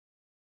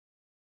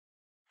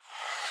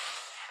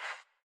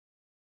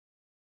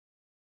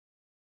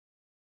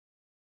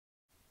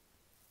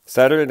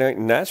Saturday night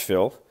in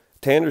Nashville,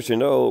 Tanner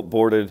Jeannot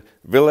boarded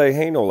Ville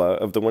Heinola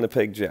of the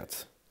Winnipeg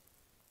Jets.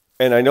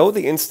 And I know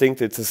the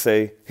instinct is to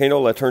say,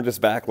 Heinola turned his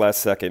back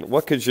last second.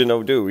 What could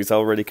Jeannot do? He's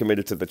already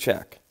committed to the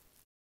check.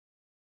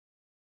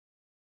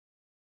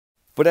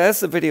 But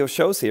as the video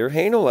shows here,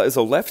 Heinola is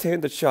a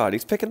left-handed shot.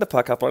 He's picking the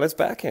puck up on his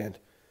backhand.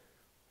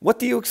 What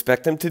do you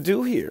expect him to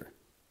do here?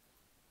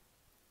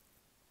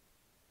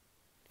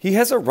 He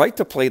has a right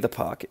to play the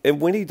puck, and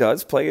when he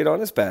does play it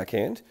on his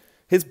backhand,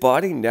 his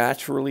body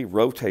naturally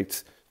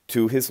rotates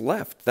to his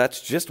left. That's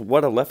just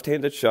what a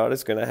left-handed shot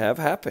is going to have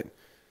happen.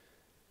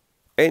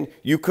 And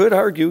you could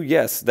argue,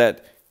 yes,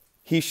 that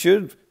he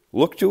should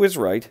look to his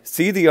right,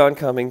 see the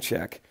oncoming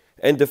check,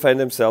 and defend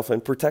himself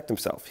and protect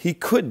himself. He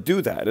could do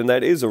that, and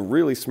that is a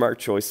really smart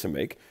choice to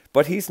make,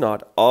 but he's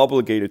not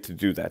obligated to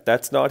do that.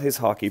 That's not his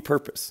hockey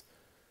purpose.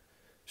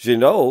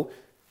 Jeannot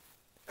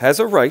has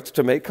a right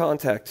to make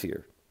contact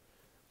here.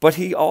 But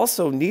he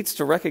also needs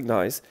to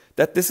recognize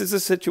that this is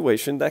a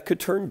situation that could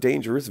turn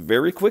dangerous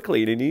very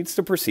quickly, and he needs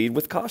to proceed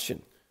with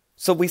caution.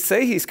 So we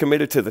say he's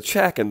committed to the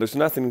check and there's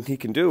nothing he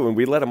can do and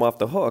we let him off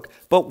the hook.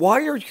 But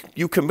why are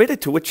you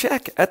committed to a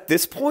check at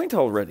this point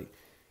already?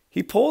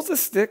 He pulls the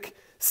stick,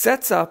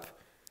 sets up,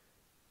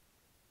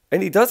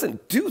 and he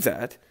doesn't do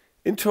that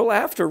until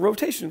after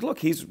rotation. Look,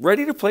 he's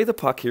ready to play the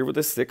puck here with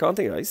the stick on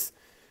the ice,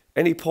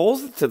 and he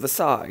pulls it to the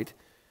side,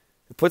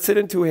 puts it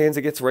in two hands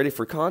and gets ready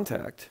for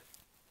contact.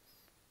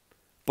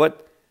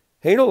 But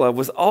Heinola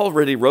was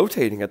already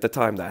rotating at the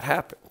time that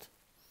happened.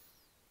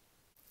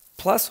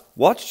 Plus,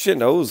 watch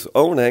Jeannot's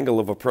own angle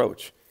of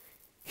approach.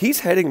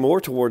 He's heading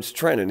more towards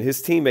Trent and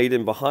his teammate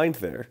in behind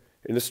there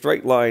in a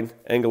straight line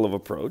angle of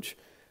approach.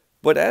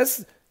 But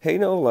as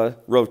Heinola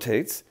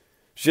rotates,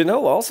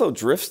 Jeannot also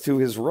drifts to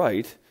his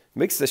right,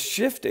 makes a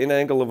shift in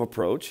angle of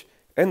approach,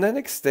 and then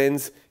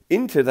extends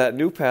into that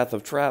new path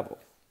of travel.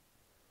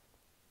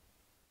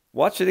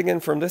 Watch it again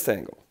from this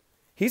angle.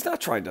 He's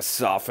not trying to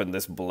soften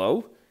this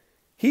blow.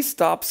 He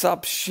stops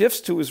up, shifts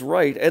to his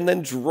right, and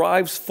then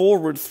drives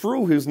forward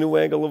through his new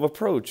angle of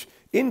approach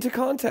into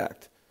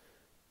contact.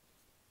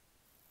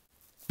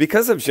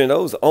 Because of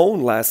Jeannot's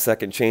own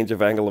last-second change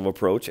of angle of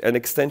approach and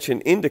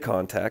extension into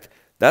contact,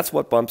 that's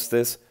what bumps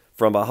this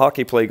from a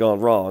hockey play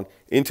gone wrong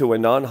into a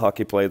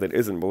non-hockey play that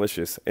isn't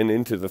malicious and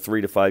into the 3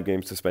 to 5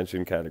 game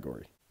suspension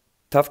category.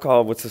 Tough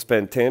Call would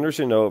suspend Tanner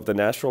Jeannot of the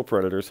Nashville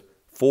Predators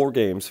 4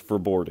 games for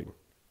boarding.